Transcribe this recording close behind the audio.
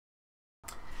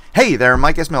Hey there,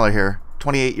 Mike S. Miller here,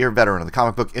 28-year veteran of the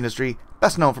comic book industry,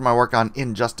 best known for my work on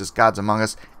Injustice: Gods Among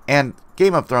Us and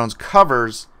Game of Thrones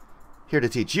covers, here to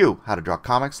teach you how to draw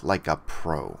comics like a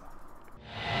pro.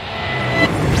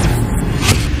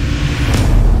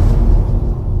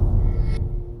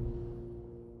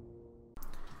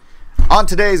 On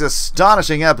today's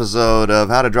astonishing episode of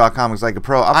How to Draw Comics Like a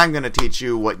Pro, I'm going to teach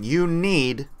you what you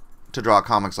need to draw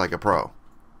comics like a pro.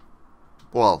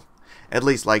 Well, at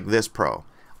least like this pro.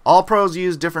 All pros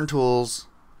use different tools.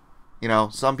 You know,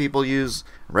 some people use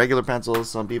regular pencils,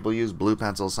 some people use blue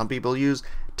pencils, some people use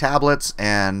tablets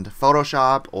and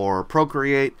Photoshop or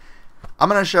Procreate. I'm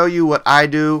going to show you what I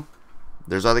do.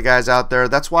 There's other guys out there.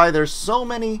 That's why there's so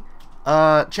many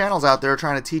channels out there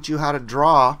trying to teach you how to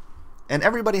draw, and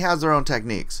everybody has their own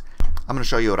techniques. I'm going to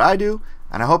show you what I do,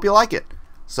 and I hope you like it.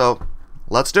 So,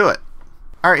 let's do it.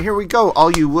 Alright, here we go, all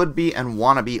you would-be and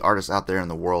wanna-be artists out there in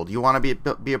the world. You want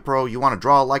to be a pro, you want to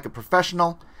draw like a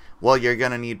professional, well, you're going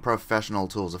to need professional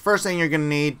tools. The first thing you're going to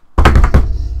need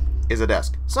is a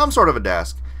desk. Some sort of a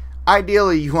desk.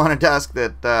 Ideally, you want a desk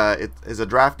that it is a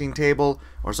drafting table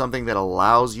or something that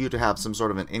allows you to have some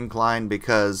sort of an incline,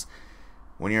 because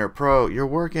when you're a pro, you're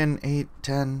working 8,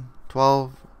 10,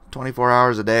 12, 24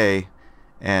 hours a day,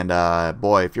 and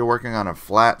boy, if you're working on a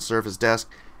flat surface desk,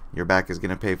 your back is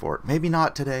going to pay for it. Maybe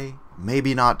not today,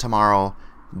 maybe not tomorrow,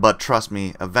 but trust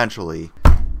me, eventually,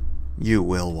 you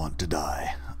will want to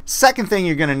die. Second thing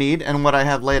you're going to need, and what I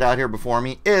have laid out here before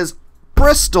me, is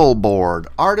Bristol board.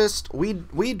 Artists,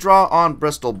 we draw on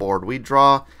Bristol board. We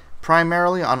draw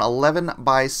primarily on 11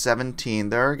 by 17.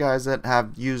 There are guys that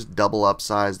have used double up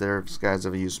size. There are guys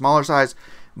that have used smaller size.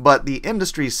 But the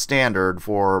industry standard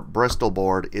for Bristol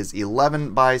board is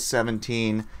 11 by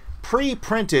 17.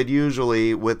 Pre-printed,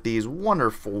 usually with these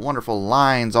wonderful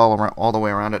lines all the way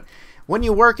around it. When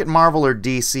you work at Marvel or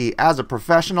DC as a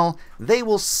professional, they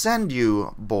will send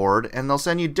you board, and they'll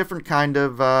send you different kind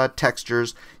of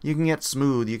textures. You can get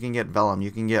smooth, you can get vellum, you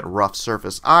can get rough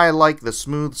surface. I like the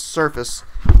smooth surface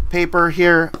paper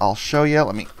here. I'll show you.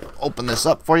 Let me open this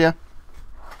up for you.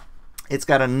 It's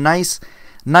got a nice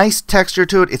texture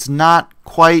to it. It's not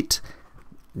quite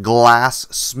glass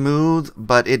smooth,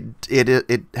 but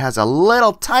it has a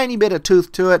little tiny bit of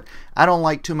tooth to it. I don't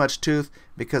like too much tooth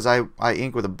because I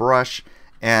ink with a brush,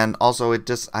 and also it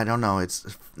just, I don't know,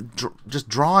 it's just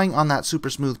drawing on that super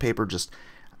smooth paper, just,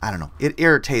 I don't know, it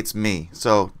irritates me,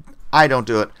 so I don't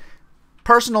do it.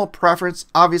 Personal preference,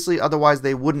 obviously, otherwise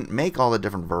they wouldn't make all the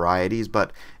different varieties,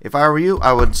 but if I were you,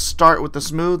 I would start with the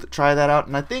smooth, try that out,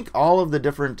 and I think all of the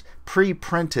different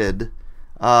pre-printed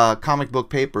comic book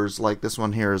papers, like this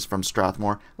one here, is from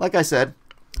Strathmore. Like I said,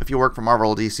 if you work for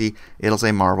Marvel or DC, it'll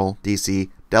say Marvel, DC,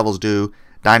 Devil's Due,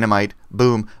 Dynamite,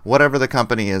 Boom, whatever the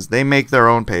company is, they make their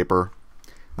own paper.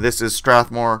 This is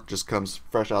Strathmore, just comes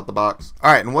fresh out the box.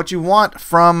 Alright, and what you want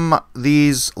from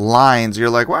these lines, you're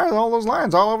like, why are all those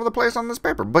lines all over the place on this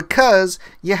paper? Because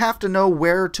you have to know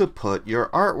where to put your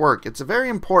artwork. It's very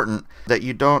important that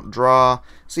you don't draw.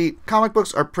 See, comic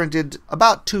books are printed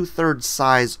about 2/3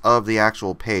 size of the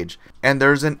actual page, and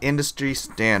there's an industry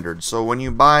standard. So when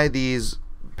you buy these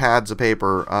pads of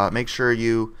paper, make sure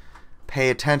you pay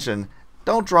attention.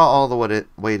 Don't draw all the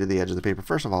way to the edge of the paper.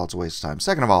 First of all, it's a waste of time.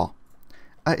 Second of all,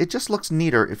 it just looks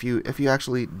neater if you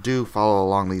actually do follow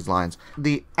along these lines.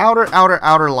 The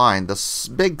outer line, the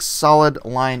big solid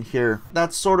line here,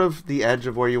 that's sort of the edge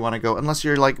of where you want to go. Unless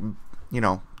you're like, you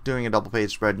know, doing a double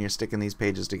page spread and you're sticking these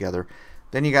pages together,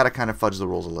 then you got to kind of fudge the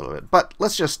rules a little bit. But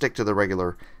let's just stick to the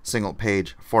regular single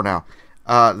page for now.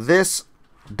 This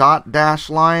dot dash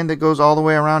line that goes all the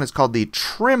way around is called the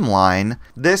trim line.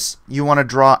 This you want to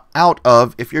draw out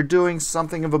of if you're doing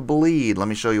something of a bleed. Let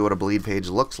me show you what a bleed page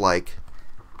looks like.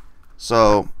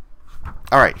 So,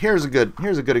 alright, here's a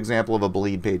good example of a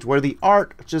bleed page where the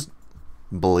art just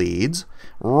bleeds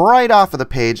right off of the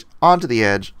page onto the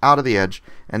edge, out of the edge,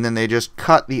 and then they just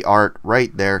cut the art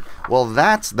right there. Well,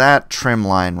 that's that trim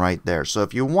line right there. So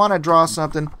if you want to draw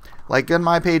something, like in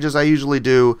my pages, I usually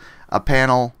do a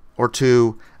panel or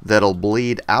two that'll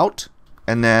bleed out,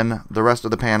 and then the rest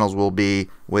of the panels will be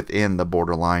within the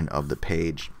borderline of the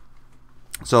page.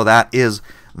 So that is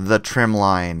the trim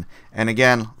line. And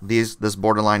again, this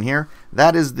borderline here,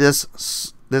 that is this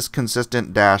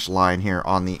consistent dash line here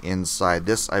on the inside.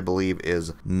 This, I believe,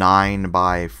 is 9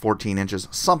 by 14 inches,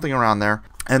 something around there.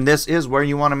 And this is where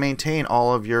you want to maintain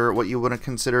all of your, what you want to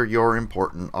consider your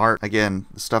important art. Again,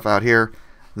 the stuff out here,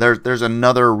 there's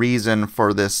another reason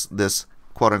for this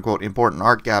quote-unquote important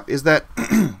art gap, is that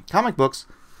comic books,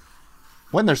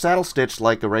 when they're saddle stitched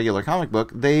like a regular comic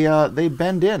book, they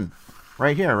bend in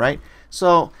right here, right?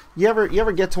 So you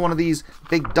ever get to one of these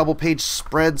big double page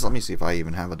spreads? Let me see if I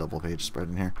even have a double page spread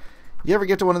in here. You ever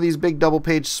get to one of these big double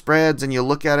page spreads and you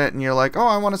look at it and you're like, oh,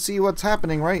 I want to see what's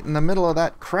happening right in the middle of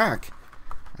that crack.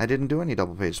 I didn't do any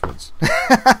double page spreads.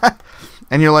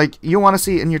 And you're like, you want to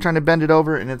see, and you're trying to bend it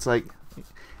over, and it's like,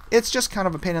 it's just kind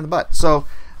of a pain in the butt. So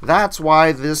that's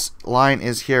why this line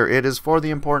is here. It is for the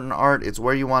important art. It's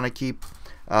where you want to keep.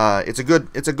 It's a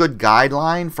good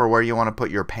guideline for where you want to put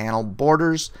your panel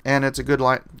borders, and it's a good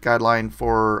guideline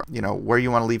for, you know, where you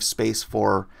want to leave space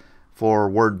for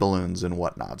word balloons and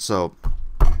whatnot. So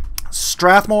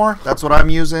Strathmore, that's what I'm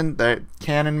using. That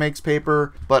Canon makes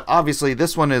paper, but obviously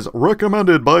this one is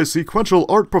recommended by sequential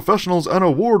art professionals and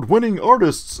award-winning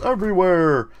artists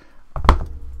everywhere.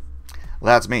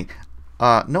 That's me.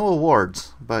 No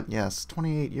awards, but yes,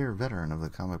 28-year veteran of the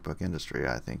comic book industry.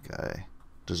 I think I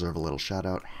deserve a little shout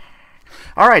out.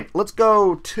 All right, let's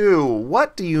go to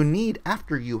what do you need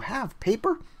after you have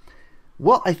paper?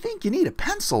 Well, I think you need a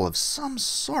pencil of some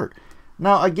sort.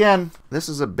 Now, again, this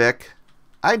is a Bic.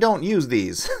 I don't use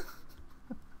these.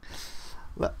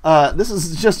 This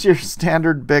is just your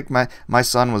standard Bic. My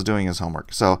son was doing his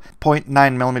homework, so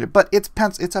 0.9 millimeter. But it's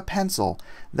a pencil.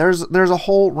 There's a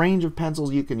whole range of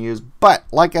pencils you can use. But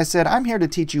like I said, I'm here to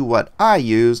teach you what I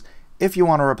use. If you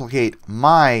want to replicate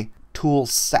my tool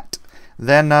set,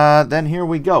 then here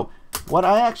we go. What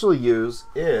I actually use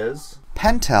is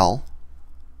Pentel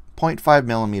 0.5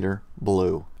 millimeter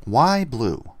blue. Why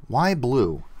blue? Why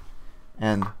blue?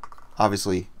 And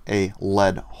obviously a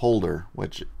lead holder,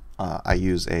 which I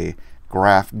use a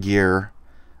Graph Gear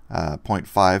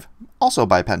 0.5, also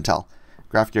by Pentel,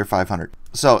 Graph Gear 500.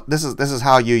 So this is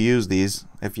how you use these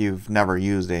if you've never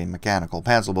used a mechanical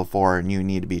pencil before and you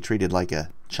need to be treated like a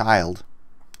child,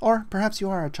 or perhaps you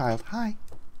are a child. Hi,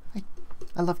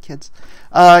 I love kids.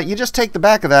 You just take the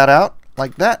back of that out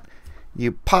like that.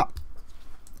 You pop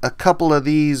a couple of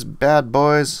these bad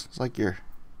boys. It's like you're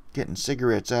getting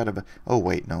cigarettes out of a... Oh,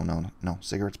 wait, no,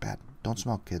 cigarettes bad. Don't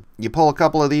smoke, kid. You pull a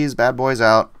couple of these bad boys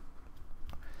out.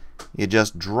 You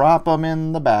just drop them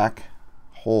in the back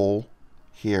hole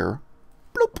here.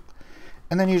 Bloop.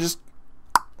 And then you just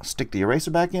stick the eraser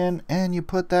back in, and you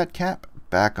put that cap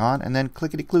back on, and then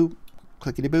clickety-cloo,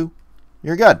 clickety-boo.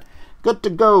 You're good. Good to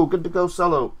go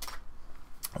solo.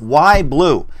 Why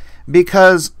blue?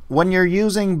 Because when you're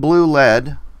using blue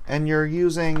lead and you're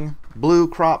using blue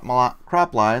crop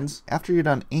lines, after you're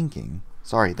done inking,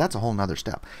 sorry, that's a whole nother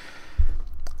step.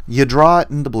 You draw it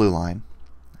in the blue line,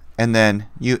 and then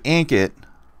you ink it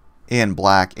in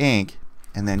black ink,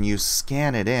 and then you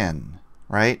scan it in,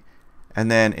 right?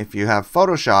 And then if you have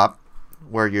Photoshop,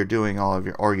 where you're doing all of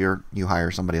your, or you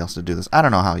hire somebody else to do this. I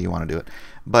don't know how you want to do it,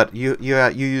 but you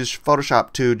use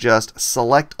Photoshop to just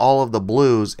select all of the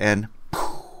blues, and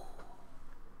poof,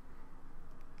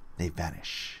 they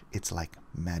vanish. It's like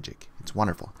magic. It's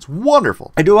wonderful. It's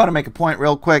wonderful. I do want to make a point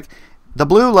real quick. The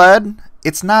blue lead,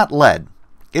 it's not lead.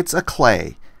 It's a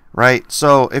clay, right?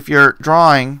 So if you're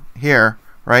drawing here,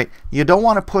 right, you don't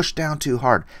want to push down too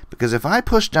hard, because if I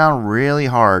push down really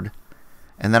hard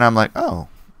and then I'm like, oh,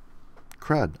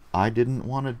 crud, I didn't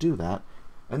want to do that.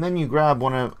 And then you grab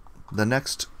one of the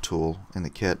next tool in the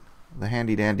kit, the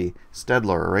handy dandy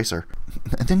Staedtler eraser,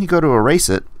 and then you go to erase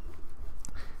it.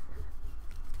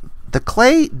 The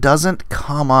clay doesn't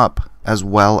come up as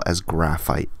well as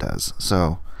graphite does.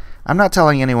 So I'm not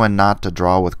telling anyone not to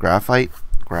draw with graphite.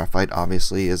 Graphite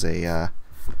obviously is a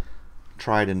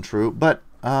tried and true, but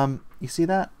you see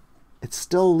that? It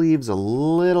still leaves a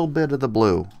little bit of the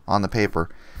blue on the paper.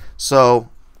 So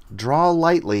draw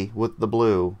lightly with the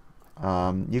blue.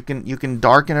 You can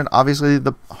darken it. Obviously,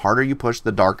 the harder you push,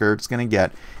 the darker it's going to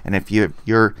get. And if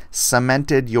you're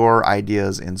cemented your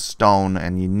ideas in stone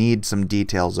and you need some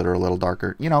details that are a little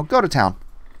darker, you know, go to town.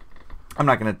 I'm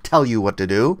not going to tell you what to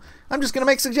do. I'm just going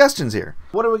to make suggestions here.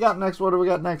 What do we got next? What do we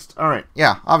got next? All right.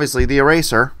 Yeah, obviously the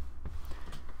eraser.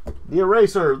 The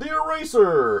eraser. The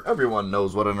eraser. Everyone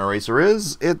knows what an eraser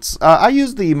is. It's I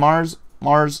use the Mars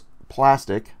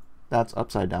plastic. That's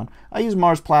upside down. I use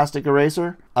Mars plastic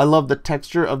eraser. I love the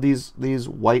texture of these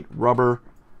white rubber,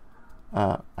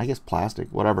 I guess plastic,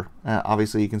 whatever.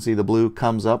 Obviously, you can see the blue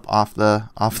comes up off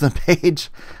the page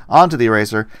onto the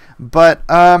eraser. But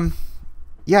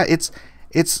yeah, it's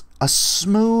a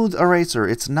smooth eraser.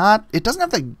 It's not. It doesn't have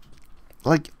the,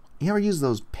 like, you ever use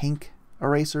those pink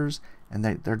erasers and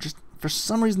they're just, for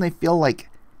some reason, they feel like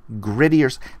gritty,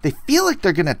 or they feel like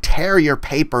they're gonna tear your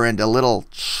paper into little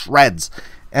shreds.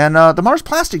 And the Mars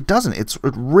plastic doesn't. It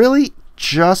really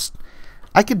just,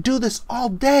 I could do this all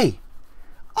day.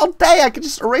 All day I could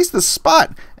just erase the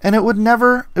spot and it would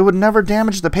never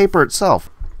damage the paper itself.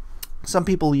 Some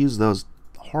people use those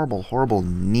horrible, horrible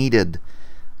kneaded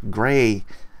gray.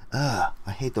 I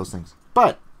hate those things.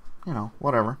 But, you know,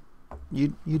 whatever.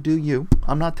 You do you.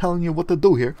 I'm not telling you what to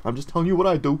do here. I'm just telling you what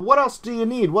I do. What else do you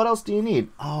need? What else do you need?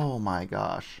 Oh my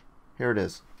gosh. Here it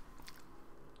is.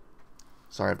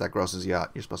 Sorry if that grosses you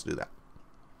out. You're supposed to do that.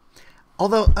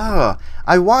 Although,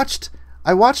 I watched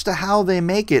a how they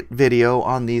make it video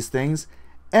on these things,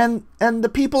 and the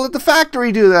people at the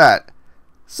factory do that.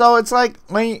 So it's like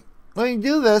when you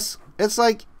do this, it's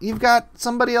like you've got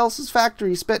somebody else's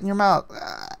factory spit in your mouth.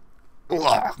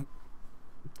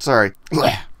 Sorry.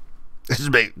 This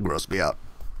grossed me out.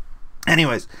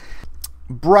 Anyways,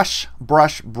 brush.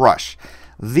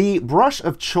 The brush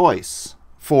of choice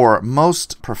for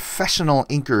most professional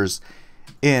inkers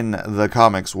in the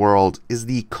comics world is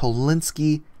the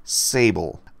Kolinsky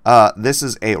Sable. This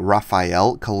is a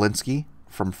Raphael Kolinsky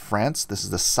from France. This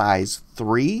is the size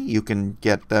 3. You can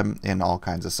get them in all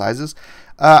kinds of sizes.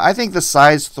 I think the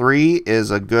size 3 is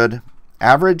a good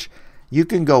average. You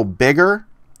can go bigger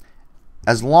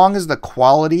as long as the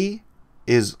quality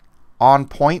is on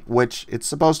point, which it's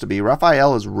supposed to be.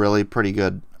 Raphael is really pretty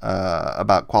good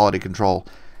about quality control.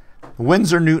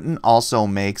 Winsor Newton also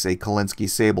makes a Kolinsky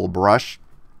Sable brush.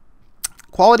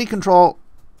 Quality control,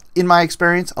 in my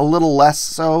experience, a little less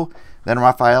so than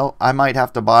Raphael. I might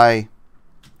have to buy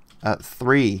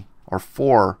 3 or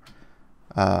 4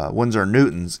 Winsor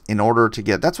Newtons in order to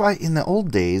get. That's why in the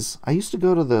old days I used to be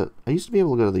able to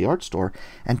go to the art store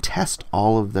and test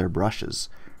all of their brushes.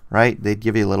 Right? They'd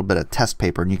give you a little bit of test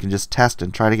paper, and you can just test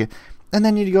and try to get. And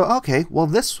then you go, okay, well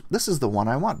this is the one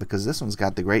I want because this one's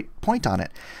got the great point on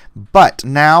it. But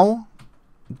now,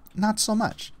 not so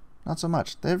much. Not so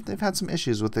much. They've had some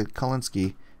issues with the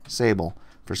Kolinsky Sable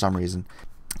for some reason.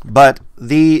 But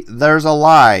there's a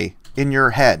lie in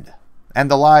your head,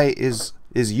 and the lie is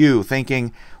you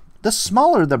thinking, the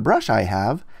smaller the brush I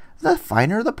have, the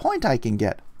finer the point I can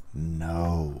get.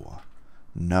 No.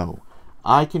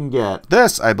 I can get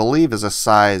this. I believe is a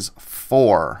size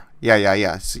 4.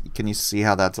 Yeah. Can you see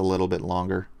how that's a little bit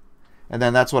longer? And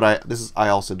then that's what I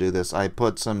also do this. I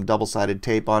put some double-sided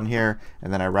tape on here,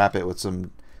 and then I wrap it with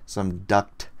some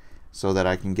duct so that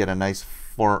I can get a nice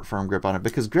firm grip on it.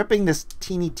 Because gripping this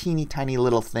teeny tiny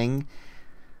little thing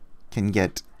can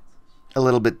get a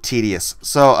little bit tedious.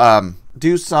 So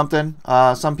do something.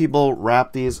 Some people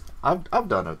wrap these. I've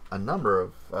done a number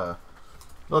of.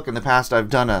 Look, in the past I've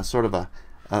done a sort of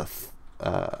a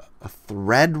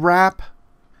thread wrap.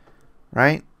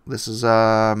 Right. This is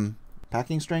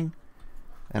packing string,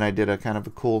 and I did a kind of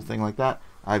a cool thing like that.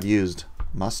 I've used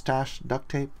mustache duct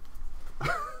tape.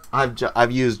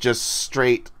 I've used just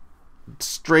straight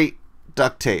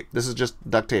duct tape. This is just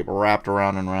duct tape wrapped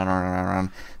around and around.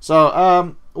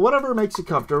 So whatever makes you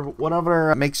comfortable,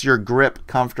 whatever makes your grip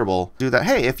comfortable, do that.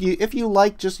 Hey, if you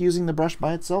like just using the brush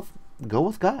by itself, go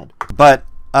with God. But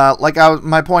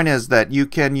my point is that you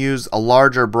can use a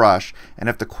larger brush, and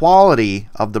if the quality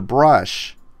of the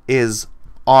brush is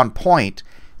on point,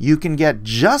 you can get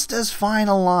just as fine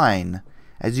a line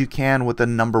as you can with a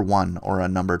number 1 or a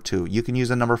number 2. You can use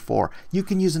a number 4. You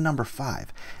can use a number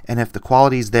 5. And if the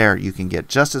quality's there, you can get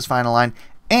just as fine a line.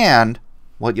 And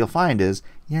what you'll find is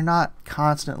you're not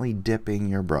constantly dipping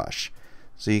your brush.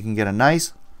 So you can get a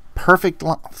nice,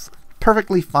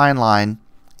 perfectly fine line,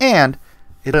 and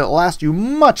it'll last you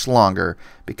much longer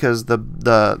because the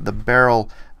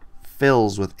barrel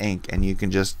fills with ink, and you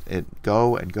can just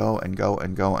go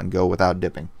without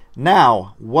dipping.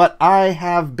 Now, what I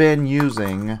have been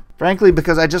using, frankly,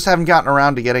 because I just haven't gotten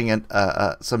around to getting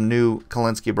some new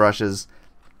Kolinsky brushes,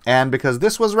 and because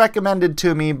this was recommended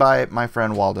to me by my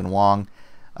friend Walden Wong,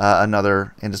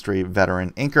 another industry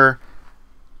veteran inker,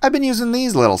 I've been using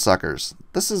these little suckers.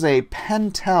 This is a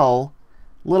Pentel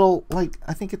little,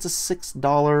 I think it's a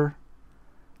 $6.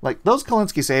 Those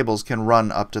Kolinsky Sables can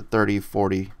run up to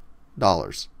 $30–40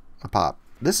 a pop.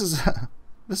 This is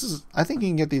I think you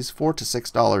can get these $4 to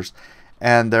 $6,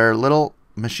 and they're little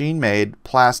machine-made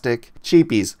plastic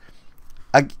cheapies.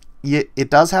 It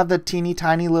does have the teeny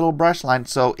tiny little brush line,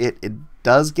 so it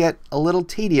does get a little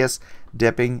tedious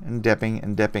dipping and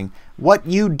dipping. What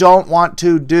you don't want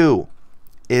to do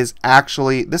is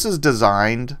actually, this is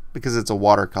designed because it's a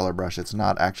watercolor brush. It's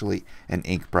not actually an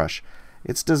ink brush.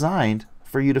 It's designed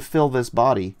for you to fill this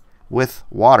body with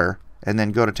water and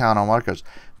then go to town on watercolors.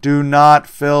 Do not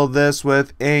fill this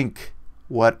with ink,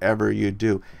 whatever you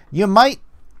do. You might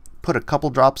put a couple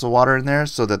drops of water in there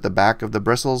so that the back of the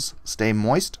bristles stay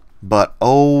moist, but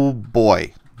oh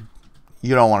boy,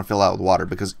 you don't want to fill out with water,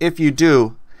 because if you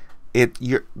do,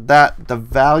 the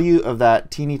value of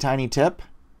that teeny tiny tip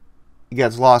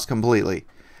gets lost completely,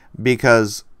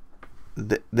 because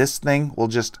this thing will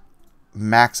just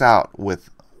max out with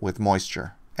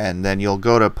moisture, and then you'll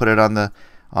go to put it on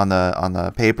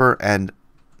the paper, and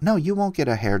no, you won't get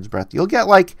a hair's breadth. You'll get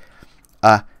like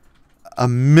a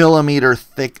millimeter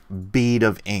thick bead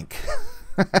of ink.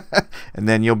 And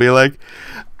then you'll be like,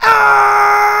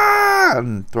 ah,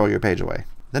 and throw your page away.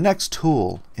 The next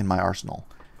tool in my arsenal,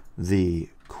 the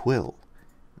quill.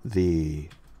 The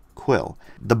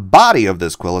body of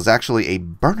this quill is actually a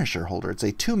burnisher holder. It's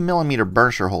a 2mm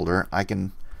burnisher holder. I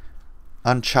can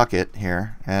unchuck it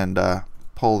here and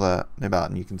pull the nib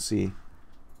out, and you can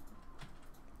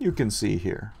see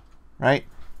here, right?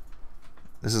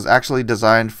 This is actually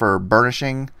designed for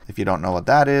burnishing. If you don't know what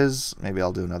that is, maybe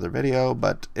I'll do another video,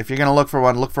 but if you're gonna look for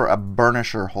one, look for a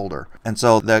burnisher holder. And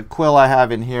so the quill I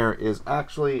have in here is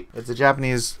actually, it's a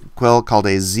Japanese quill called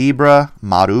a Zebra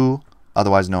Maru,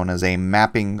 otherwise known as a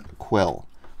mapping quill.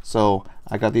 So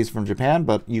I got these from Japan,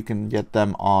 but you can get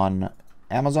them on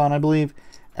Amazon, I believe.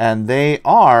 And they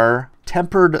are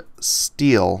tempered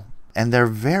steel, and they're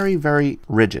very, very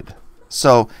rigid.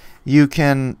 So you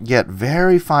can get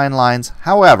very fine lines.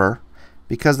 However,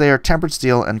 because they are tempered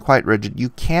steel and quite rigid,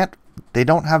 they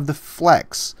don't have the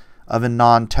flex of a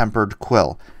non-tempered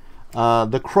quill.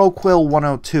 The Crow Quill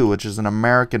 102, which is an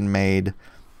American-made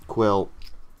quill,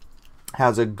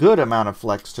 has a good amount of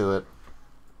flex to it.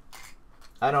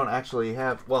 I don't actually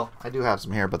have, well, I do have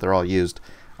some here, but they're all used.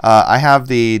 I have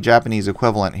the Japanese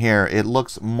equivalent here. It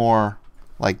looks more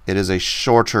like it is a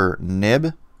shorter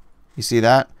nib. You see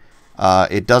that?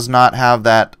 It does not have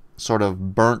that sort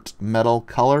of burnt metal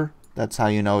color. That's how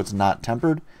you know it's not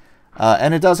tempered.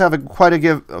 And it does have quite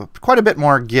a bit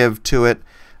more give to it,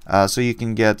 so you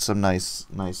can get some nice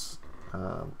lines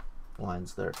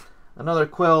there. Another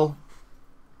quill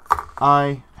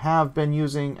I have been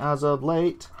using as of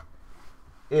late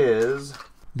is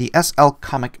the SL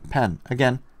Comic pen.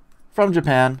 Again, from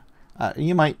Japan.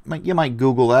 You might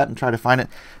Google that and try to find it.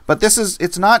 But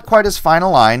it's not quite as fine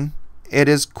a line. It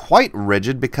is quite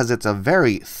rigid because it's a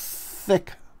very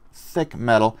thick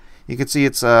metal. You can see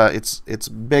it's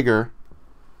bigger,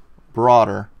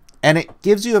 broader, and it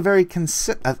gives you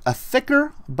a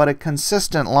thicker but a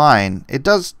consistent line. It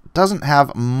doesn't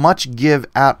have much give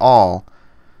at all.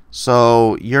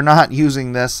 So you're not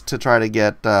using this to try to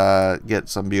get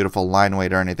some beautiful line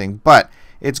weight or anything, but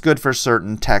it's good for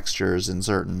certain textures and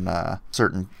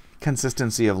certain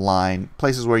consistency of line,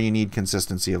 places where you need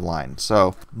consistency of line.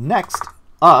 So next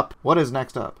up, what is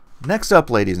next up? Next up,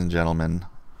 ladies and gentlemen,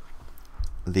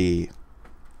 the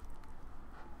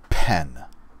pen.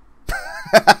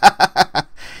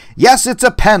 Yes, it's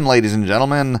a pen, ladies and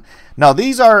gentlemen. Now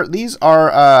these are this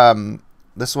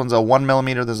one's a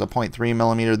 1mm, there's a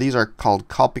 0.3mm. These are called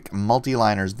Copic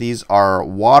multiliners. These are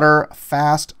water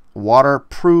fast,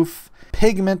 waterproof,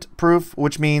 pigment proof,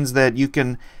 which means that you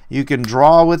can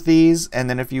draw with these, and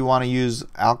then if you want to use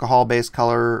alcohol-based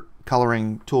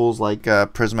coloring tools like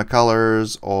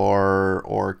Prismacolors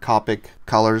or Copic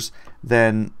colors,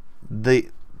 then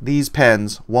these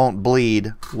pens won't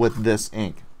bleed with this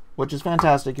ink, which is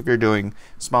fantastic if you're doing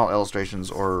small illustrations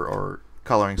or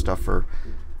coloring stuff for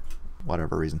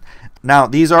whatever reason. Now,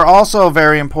 these are also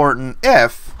very important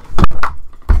if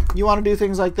you want to do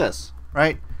things like this,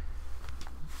 right?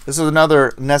 This is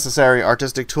another necessary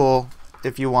artistic tool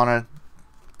if you want to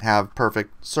have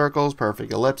perfect circles,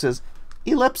 perfect ellipses.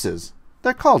 Ellipses.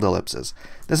 They're called ellipses.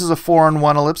 This is a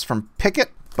 4-in-1 ellipse from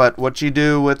Pickett, but what you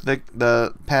do with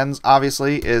the pens,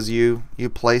 obviously, is you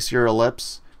place your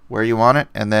ellipse where you want it,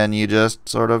 and then you just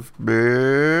sort of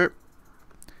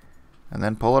and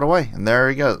then pull it away, and there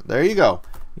you go. There you go.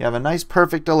 You have a nice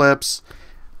perfect ellipse.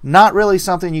 Not really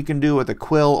something you can do with a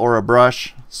quill or a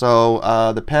brush. So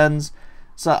the pens,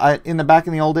 in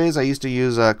the old days, I used to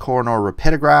use Koh-i-Noor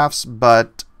rapidographs,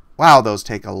 but wow, those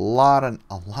take a lot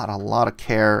of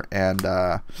care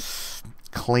and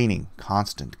cleaning,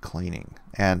 constant cleaning.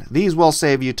 And these will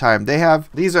save you time. These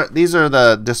are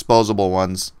the disposable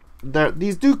ones.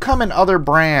 These do come in other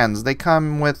brands. They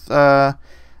come with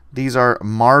these are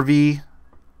Marvi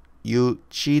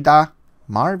Uchida.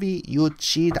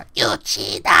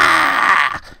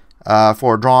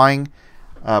 For drawing.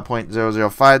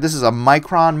 0.005. This is a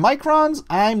micron. Microns,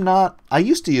 I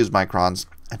used to use microns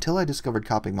until I discovered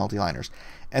Copic multiliners.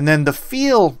 And then the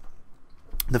feel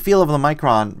of the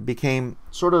micron became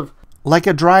sort of like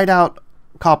a dried out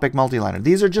Copic multiliner.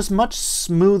 These are just much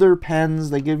smoother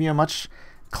pens. They give you a much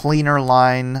cleaner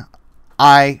line,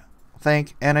 I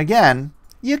think. And again,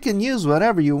 you can use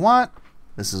whatever you want.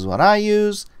 This is what I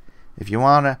use. If you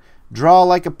want to draw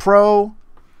like a pro,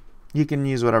 you can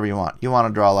use whatever you want. You want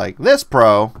to draw like this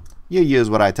pro, you use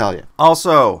what I tell you.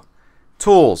 Also,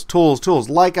 tools.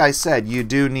 Like I said, you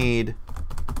do need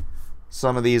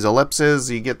some of these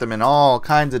ellipses. You get them in all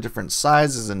kinds of different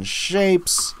sizes and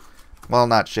shapes. Well,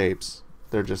 not shapes.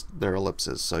 They're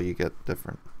ellipses, so you get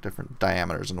different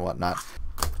diameters and whatnot.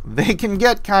 They can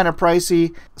get kind of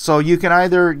pricey, so you can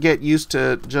either get used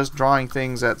to just drawing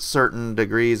things at certain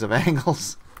degrees of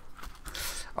angles,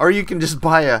 or you can just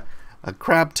buy a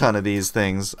crap ton of these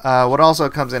things. What also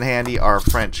comes in handy are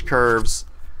French curves.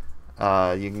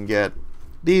 You can get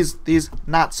these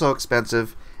not so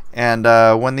expensive, and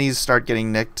when these start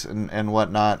getting nicked and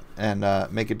whatnot,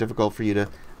 and make it difficult for you to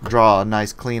draw a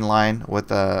nice clean line with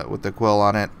the quill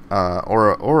on it,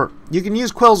 or you can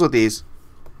use quills with these,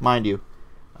 mind you.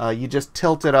 You just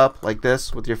tilt it up like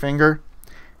this with your finger,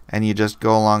 and you just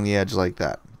go along the edge like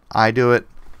that. I do it.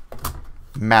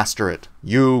 Master it.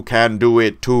 You can do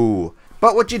it too.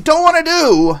 But what you don't want to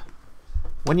do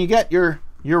when you get your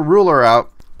ruler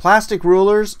out, plastic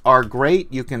rulers are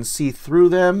great. You can see through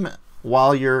them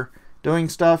while you're doing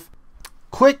stuff.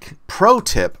 Quick pro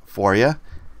tip for you.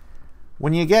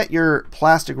 When you get your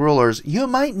plastic rulers, you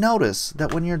might notice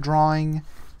that when you're drawing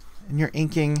and you're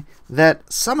inking,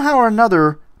 that somehow or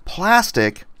another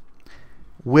plastic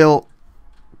will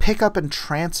pick up and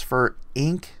transfer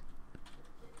ink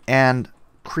and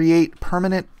create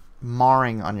permanent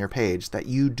marring on your page that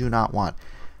you do not want.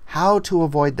 How to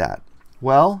avoid that?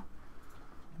 Well,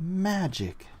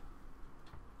 magic.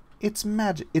 It's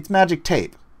magic. It's magic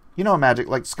tape. You know magic,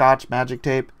 like Scotch magic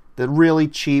tape, the really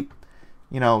cheap,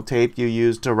 tape you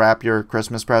use to wrap your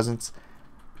Christmas presents.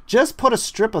 Just put a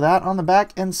strip of that on the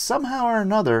back, and somehow or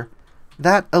another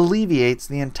that alleviates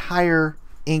the entire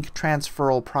ink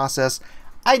transferal process.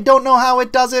 I don't know how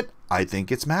it does it. I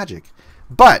think it's magic.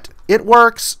 But it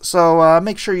works, so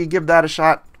make sure you give that a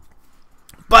shot.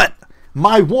 But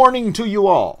my warning to you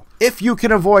all, if you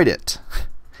can avoid it,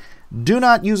 do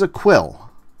not use a quill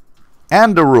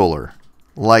and a ruler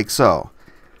like so,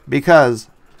 because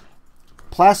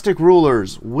plastic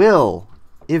rulers will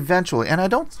eventually, and I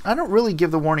don't really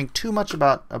give the warning too much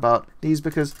about these,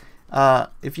 because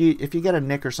if you get a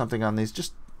nick or something on these,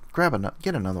 just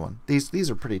get another one. These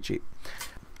are pretty cheap.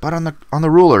 But on the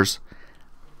rulers,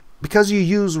 because you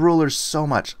use rulers so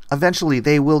much, eventually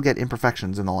they will get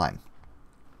imperfections in the line,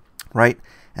 right?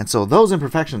 And so those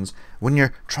imperfections, when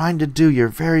you're trying to do your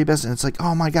very best, and it's like,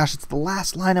 oh my gosh, it's the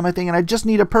last line of my thing, and I just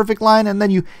need a perfect line, and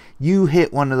then you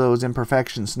hit one of those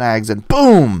imperfection snags, and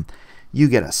boom, you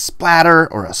get a splatter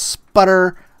or a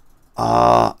sputter,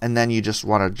 and then you just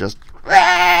want to just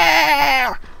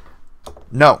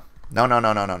no.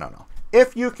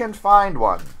 If you can find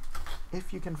one,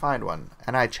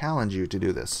 and I challenge you to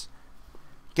do this,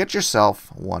 get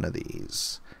yourself one of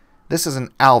these. This is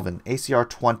an Alvin ACR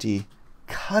 20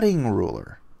 cutting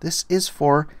ruler. This is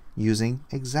for using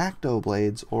X-Acto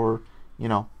blades or,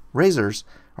 razors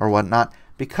or whatnot,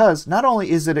 because not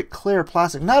only is it a clear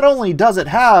plastic, not only does it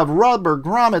have rubber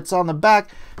grommets on the back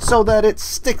so that it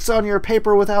sticks on your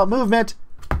paper without movement,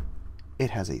 it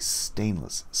has a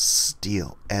stainless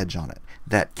steel edge on it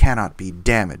that cannot be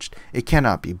damaged. It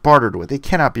cannot be bartered with. It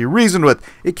cannot be reasoned with.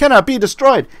 It cannot be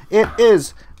destroyed. It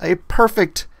is a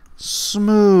perfect,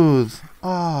 smooth,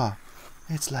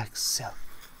 it's like silk.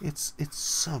 It's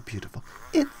so beautiful.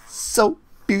 It's so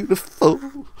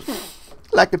beautiful.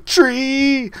 Like a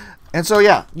tree. And so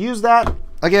yeah, use that.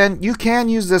 Again, you can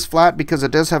use this flat because it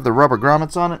does have the rubber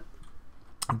grommets on it.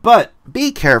 But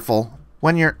be careful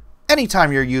when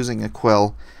anytime you're using a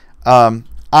quill.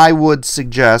 I would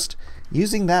suggest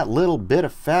using that little bit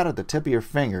of fat at the tip of your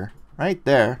finger right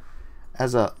there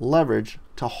as a leverage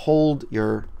to hold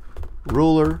your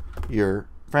ruler, your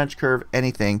French curve,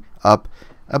 anything up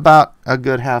about a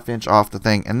good ½ inch off the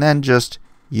thing, and then just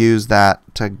use that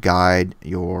to guide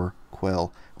your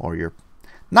quill, or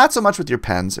not so much with your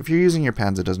pens. If you're using your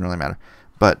pens, it doesn't really matter,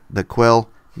 but the quill,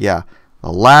 yeah,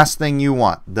 the last thing you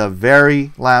want, the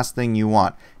very last thing you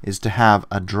want, is to have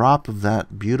a drop of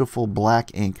that beautiful black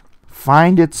ink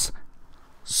find its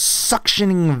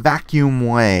suctioning vacuum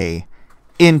way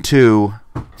into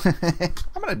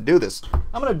I'm gonna do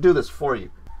this for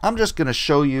you. I'm just gonna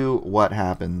show you what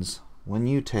happens when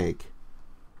you take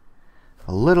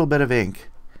a little bit of ink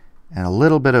and a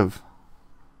little bit of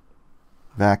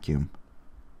vacuum.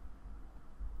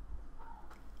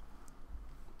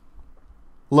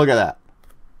 Look at that.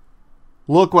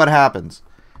 Look what happens.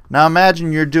 Now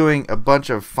imagine you're doing a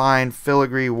bunch of fine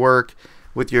filigree work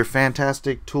with your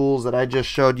fantastic tools that I just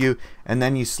showed you, and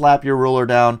then you slap your ruler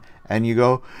down and you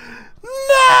go,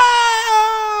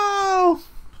 no!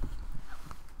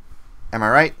 Am I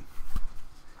right?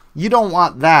 You don't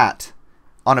want that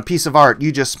on a piece of art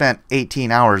you just spent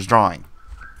 18 hours drawing.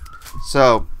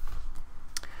 So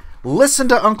listen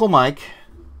to Uncle Mike.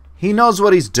 He knows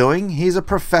what he's doing. He's a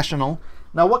professional.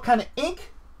 Now, what kind of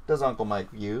ink does Uncle Mike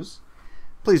use?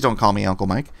 Please don't call me Uncle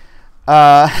Mike.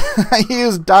 I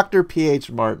use Dr.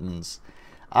 P.H. Martin's.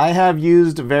 I have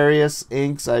used various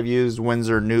inks. I've used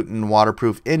Winsor Newton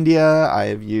Waterproof India. I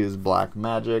have used Black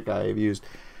Magic. I have used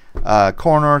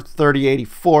Cornor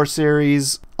 3084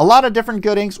 series. A lot of different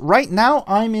good inks. Right now,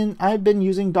 I've been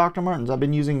using Dr. Martin's. I've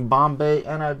been using Bombay,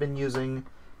 and I've been using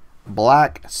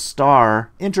Black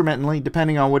Star intermittently,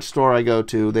 depending on which store I go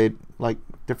to. They like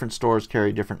different stores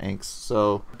carry different inks.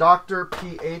 So Dr.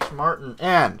 P.H. Martin.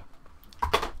 And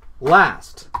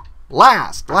last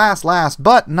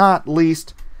but not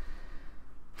least,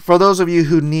 for those of you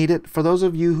who need it, for those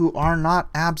of you who are not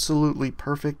absolutely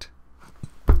perfect,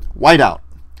 whiteout.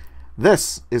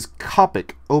 This is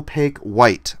Copic Opaque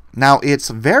White. Now, it's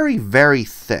very, very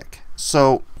thick.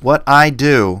 So what I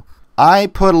do, I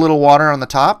put a little water on the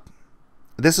top.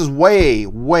 This is way,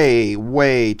 way,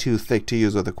 way too thick to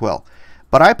use with a quill.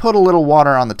 But I put a little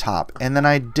water on the top, and then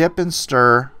I dip and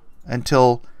stir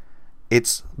until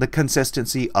it's the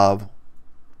consistency of,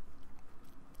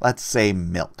 let's say,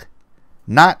 milk.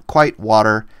 Not quite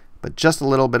water, but just a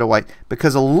little bit of white,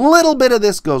 because a little bit of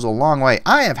this goes a long way.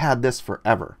 I have had this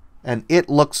forever, and it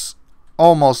looks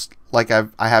almost like I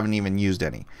haven't even used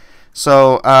any.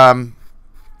 So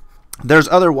there's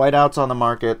other whiteouts on the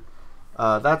market.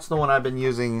 That's the one I've been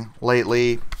using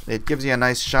lately. It gives you a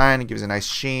nice shine. It gives you a nice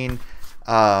sheen.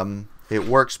 It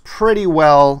works pretty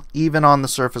well even on the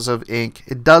surface of ink.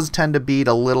 It does tend to bead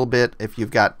a little bit if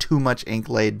you've got too much ink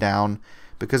laid down,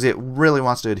 because it really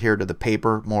wants to adhere to the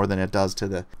paper more than it does to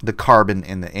the carbon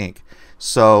in the ink.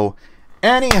 So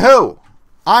anywho,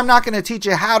 I'm not going to teach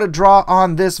you how to draw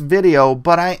on this video,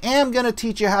 but I am going to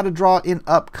teach you how to draw in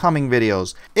upcoming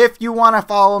videos. If you want to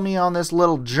follow me on this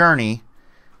little journey,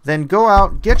 then go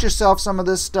out, get yourself some of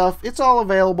this stuff. It's all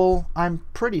available, I'm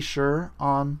pretty sure,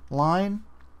 online.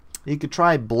 You could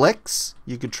try Blix,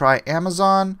 you could try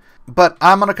Amazon, but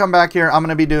I'm going to come back here. I'm going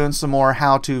to be doing some more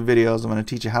how-to videos. I'm going to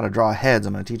teach you how to draw heads.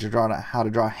 I'm going to teach you how to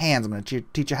draw hands. I'm going to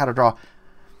teach you how to draw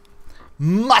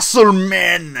muscle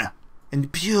men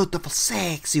and beautiful,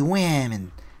 sexy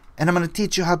women. And I'm going to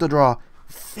teach you how to draw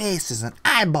faces and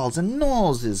eyeballs and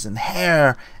noses and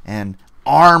hair and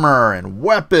armor and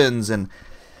weapons. And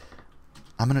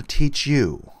I'm going to teach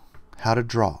you how to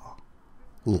draw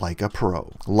like a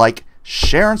pro. Like,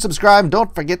 share, and subscribe.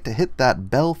 Don't forget to hit that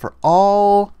bell for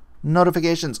all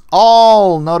notifications.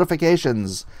 All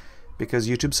notifications. Because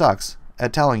YouTube sucks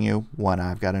at telling you when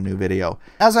I've got a new video.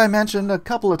 As I mentioned a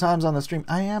couple of times on the stream,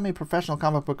 I am a professional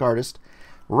comic book artist.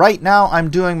 Right now,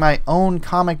 I'm doing my own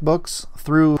comic books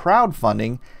through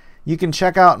crowdfunding. You can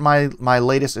check out my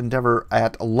latest endeavor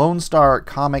at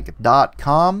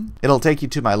LoneStarComic.com. It'll take you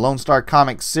to my Lone Star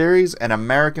Comics series, an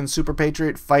American super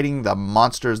patriot fighting the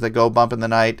monsters that go bump in the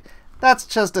night. That's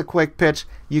just a quick pitch.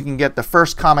 You can get the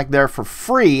first comic there for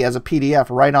free as a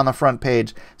PDF right on the front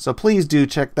page. So please do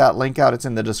check that link out. It's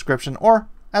in the description. Or,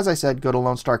 as I said, go to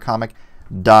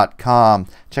LoneStarComic.com.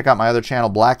 Check out my other channel,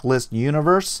 Blacklist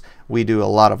Universe. We do a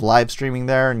lot of live streaming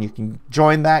there, and you can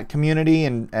join that community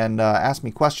and ask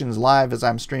me questions live as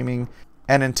I'm streaming.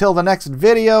 And until the next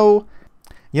video,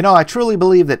 you know, I truly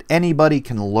believe that anybody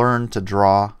can learn to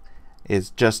draw.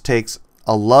 It just takes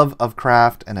a love of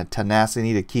craft and a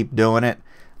tenacity to keep doing it.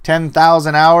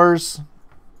 10,000 hours,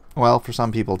 well, for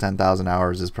some people 10,000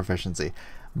 hours is proficiency,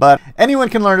 but anyone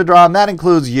can learn to draw, and that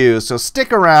includes you. So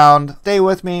stick around, stay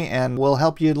with me, and we'll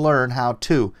help you learn how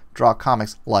to draw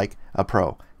comics like a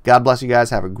pro. God bless you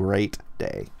guys. Have a great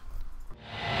day.